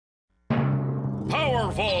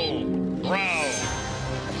powerful, proud,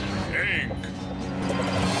 ink.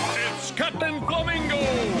 It's Captain Flamingo!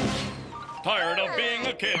 Tired of being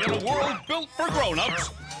a kid in a world built for grown-ups,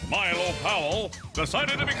 Milo Powell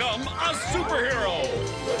decided to become a superhero.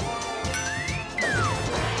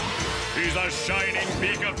 He's a shining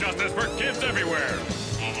beacon of justice for kids everywhere.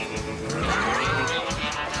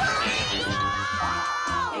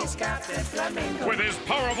 It's Captain Flamingo. With his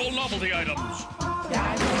powerful novelty items.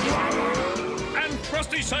 And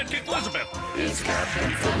trusty sidekick Elizabeth. It's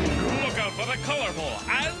Captain Flamingo. Look out for the colorful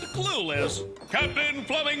and clueless Captain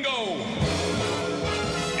Flamingo.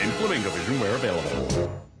 In Flamingo Vision where available.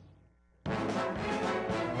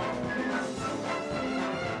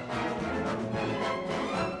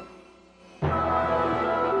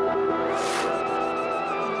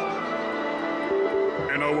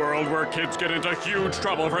 In a world where kids get into huge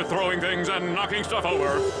trouble for throwing things and knocking stuff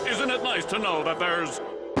over, isn't it nice to know that there's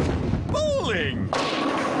bowling?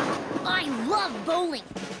 I love bowling.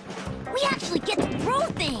 We actually get to throw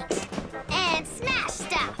things. And smash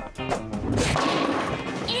stuff.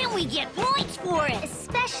 And we get points for it.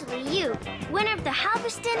 Especially you, winner of the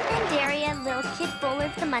Halberstam and Daria Little Kid Bowler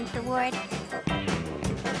of the Month Award.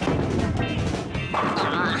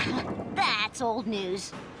 That's old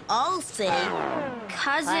news. I'll say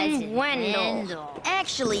Cousin Wendell.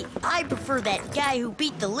 Actually, I prefer that guy who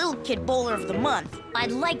beat the Little Kid Bowler of the Month.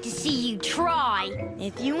 I'd like to see you try.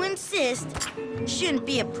 If you insist. Shouldn't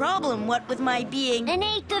be a problem, what with my being...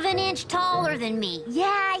 1/8 of an inch taller than me.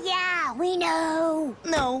 Yeah, we know.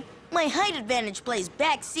 No, my height advantage plays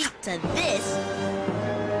backseat to this.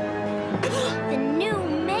 The new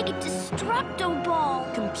Mega Destructo Ball.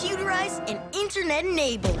 Computerized and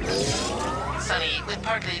internet-enabled. Sunny with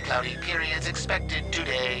partly cloudy periods expected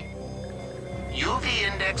today. UV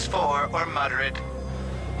index 4 or moderate.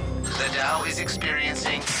 The Dow is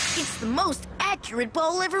experiencing... It's the most accurate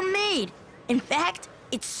ball ever made. In fact,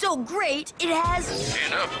 it's so great, it has...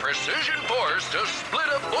 enough precision force to split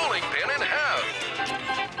a bowling pin in half.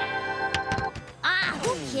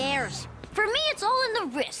 Who cares? For me, it's all in the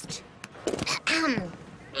wrist.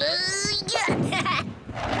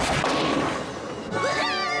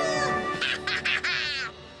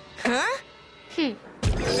 Huh?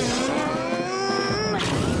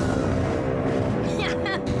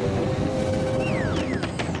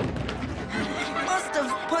 Must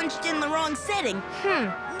have punched in the wrong setting.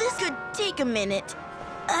 This could take a minute.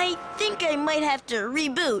 I think I might have to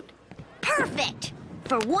reboot. Perfect.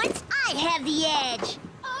 For once, I have the edge.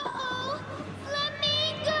 Uh-oh,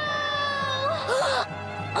 Flamingo!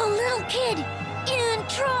 A little kid in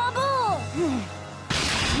trouble.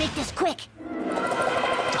 Make this quick.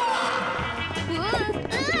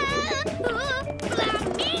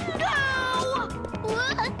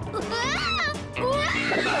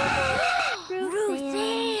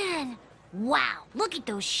 Ruth-Ann! Wow, look at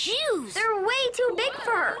those shoes. They're way too big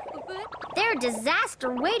for her. They're a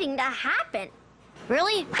disaster waiting to happen.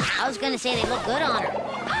 Really? I was gonna say they look good on her.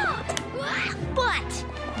 But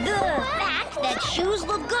the fact that shoes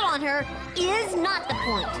look good on her is not the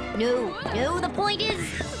point. No, the point is...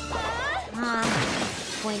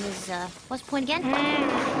 what's the point again?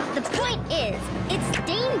 The point is, it's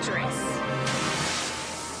dangerous.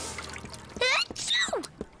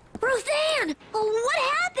 Ruth-Ann! What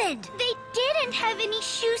happened? They didn't have any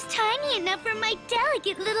shoes tiny enough for my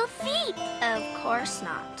delicate little feet. Of course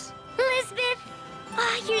not. Elizabeth,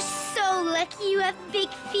 you're so lucky you have big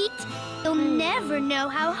feet. You'll never know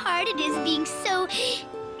how hard it is being so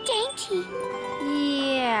dainty.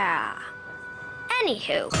 Yeah.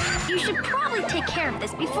 Anywho, you should probably take care of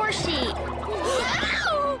this before she...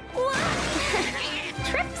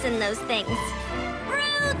 trips in those things.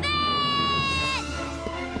 Ruth-Ann!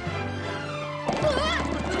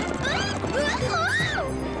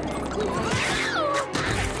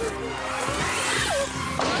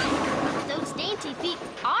 Those dainty feet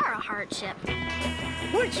are a hardship.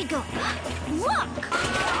 Where'd you go? Look!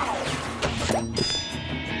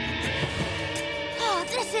 Oh,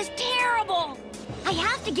 this is terrible! I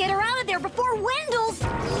have to get her out of there before Wendell's...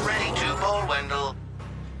 Ready to bowl, Wendell.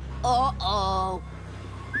 Uh-oh.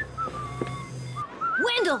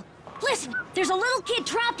 Wendell, listen, there's a little kid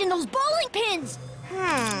trapped in those bowling pins.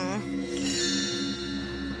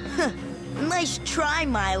 Nice try,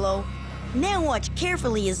 Milo. Now watch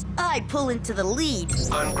carefully as I pull into the lead.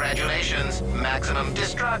 Congratulations. Maximum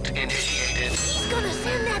destruct initiated. He's gonna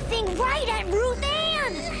send that thing right at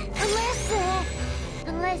Ruth-Ann.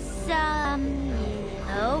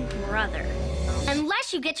 Oh, brother.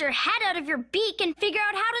 Unless you get your head out of your beak and figure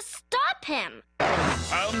out how to stop him.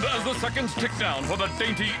 And as the seconds tick down for the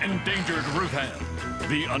dainty, endangered Ruth-Ann,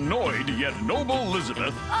 the annoyed yet noble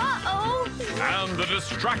Elizabeth, Uh-oh. and the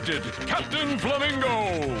distracted Captain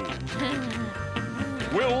Flamingo.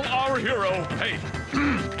 Will our hero... Hey,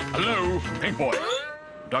 hello, Pink Boy.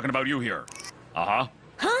 Talking about you here. Uh-huh.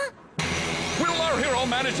 Huh? Will our hero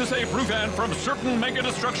manage to save Ruth-Ann from certain mega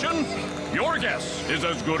destruction? Your guess is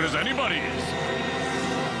as good as anybody's.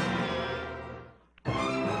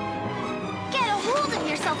 Get a hold of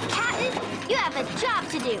yourself, Captain. You have a job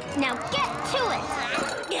to do. Now get to it.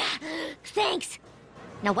 Thanks.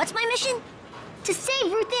 Now what's my mission? To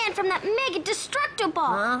save Ruth-Ann from that mega destructo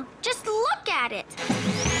ball. Huh? Just look at it.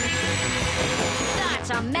 That's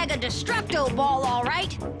a mega destructo ball, all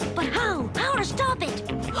right. But how? How to stop it?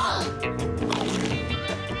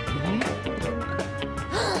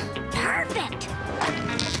 Perfect.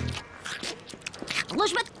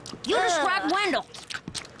 Elizabeth, you distract Wendell.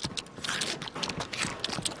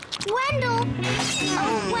 Wendell!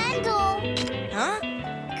 Oh, Wendell! Huh?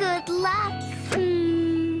 Good luck.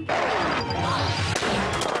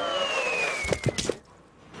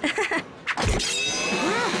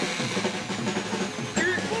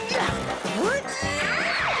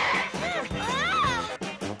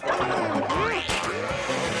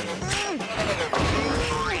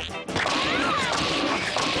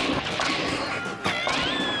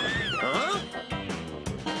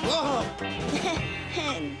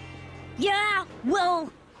 Yeah,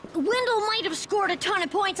 well, Wendell might have scored a ton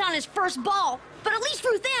of points on his first ball, but at least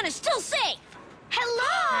Ruth-Ann is still safe.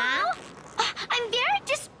 Hello? I'm very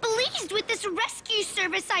displeased with this rescue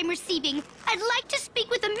service I'm receiving. I'd like to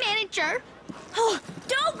speak with a manager. Oh,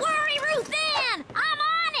 don't worry, Ruth-Ann! I'm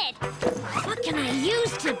on it! What can I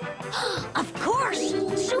use to... Of course!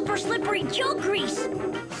 Super slippery kill grease!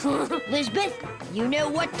 Lisbeth, you know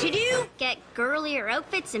what to do? Get girlier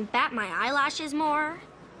outfits and bat my eyelashes more.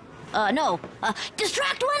 No.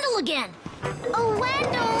 Distract Wendell again! Oh,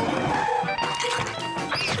 Wendell!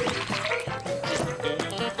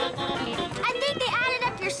 I think they added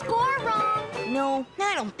up your score wrong. No,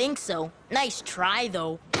 I don't think so. Nice try,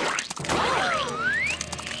 though.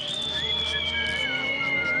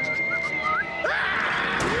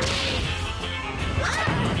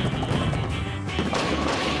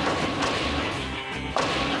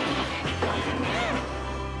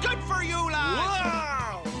 Good for you, lads!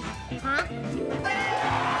 Huh?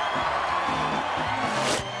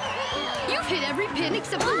 You've hit every pin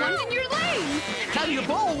except the ones in your lane. Can you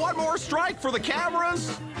bowl one more strike for the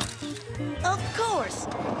cameras? Of course.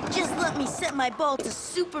 Just let me set my ball to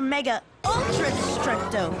Super Mega Ultra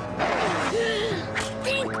Destructo.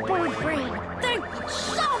 Think, bird brain! Think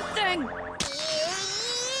something!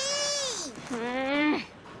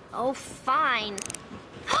 Oh, fine.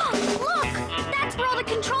 Look! That's where all the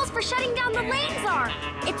controls for shutting down the lanes are.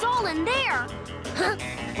 It's all in there. Huh?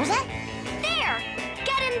 What's that? There!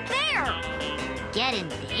 Get in there! Get in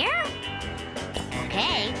there?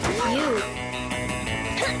 Okay. You.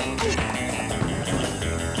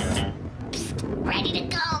 Ready to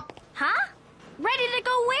go. Huh? Ready to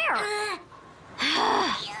go where?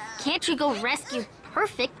 Can't you go rescue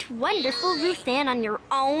perfect, wonderful Ruth-Ann on your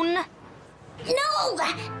own? No!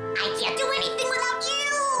 I can't do anything without you!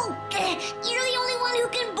 You're the only one who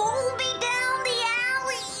can bowl me down the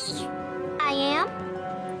alley! I am?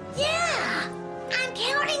 Yeah! I'm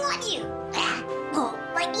counting on you! Oh,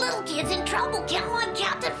 like little kids in trouble count on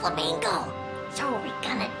Captain Flamingo! So are we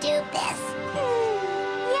gonna do this?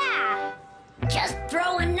 Yeah. Just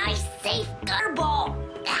throw a nice, safe gutter ball!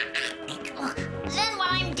 Then while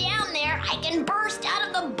I'm down there, I can burst out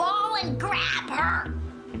of the ball and grab her!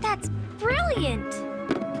 That's brilliant.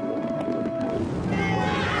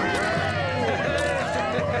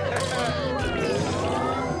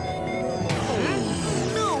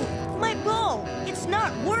 No, my ball. It's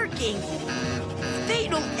not working.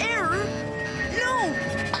 Fatal error? No,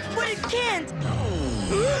 but it can't.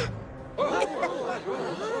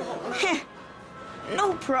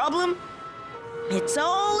 No problem. It's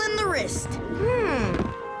all in the wrist.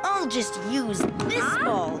 I'll just use this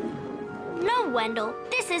ball. No, Wendell.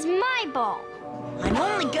 This is my ball. I'm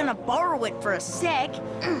only gonna borrow it for a sec.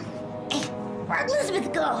 Where'd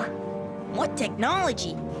Elizabeth go? What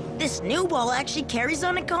technology? This new ball actually carries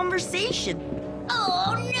on a conversation.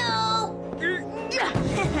 Oh, no!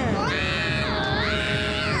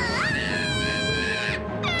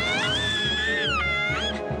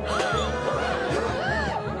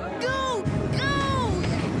 Go! Go!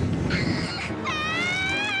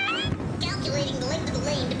 Calculating the length of the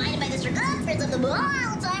lane divided by the circumference of the ball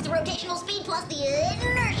times the rotational speed plus the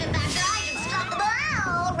inertia factor. I can stop the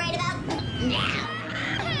ball right about now.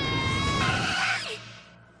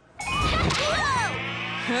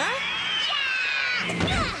 Huh?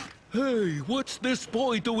 Hey, what's this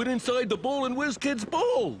boy doing inside the Bowl and Whiz Kids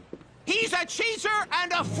bowl? He's a cheater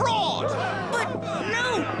and a fraud! But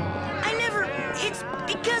no! I never... It's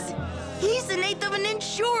because he's an eighth of an inch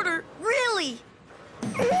shorter. Really.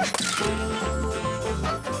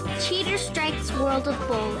 Cheater strikes world of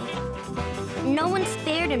bowling. No one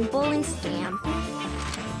spared in bowling scam.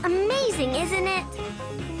 Amazing, isn't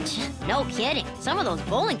it? No kidding. Some of those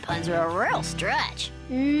bowling puns are a real stretch.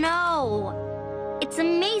 No. It's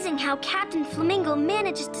amazing how Captain Flamingo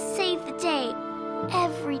manages to save the day.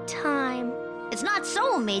 Every time. It's not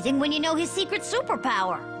so amazing when you know his secret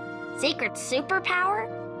superpower. Secret superpower?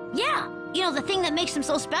 Yeah, you know the thing that makes him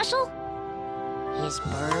so special? His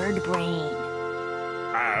bird brain.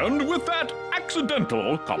 And with that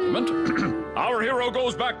accidental compliment, our hero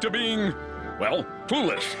goes back to being, well,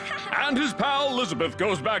 clueless. And his pal Elizabeth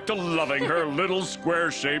goes back to loving her little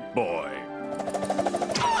square-shaped boy.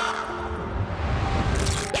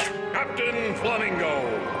 Captain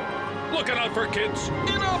Flamingo, looking out for kids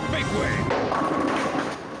in a big way.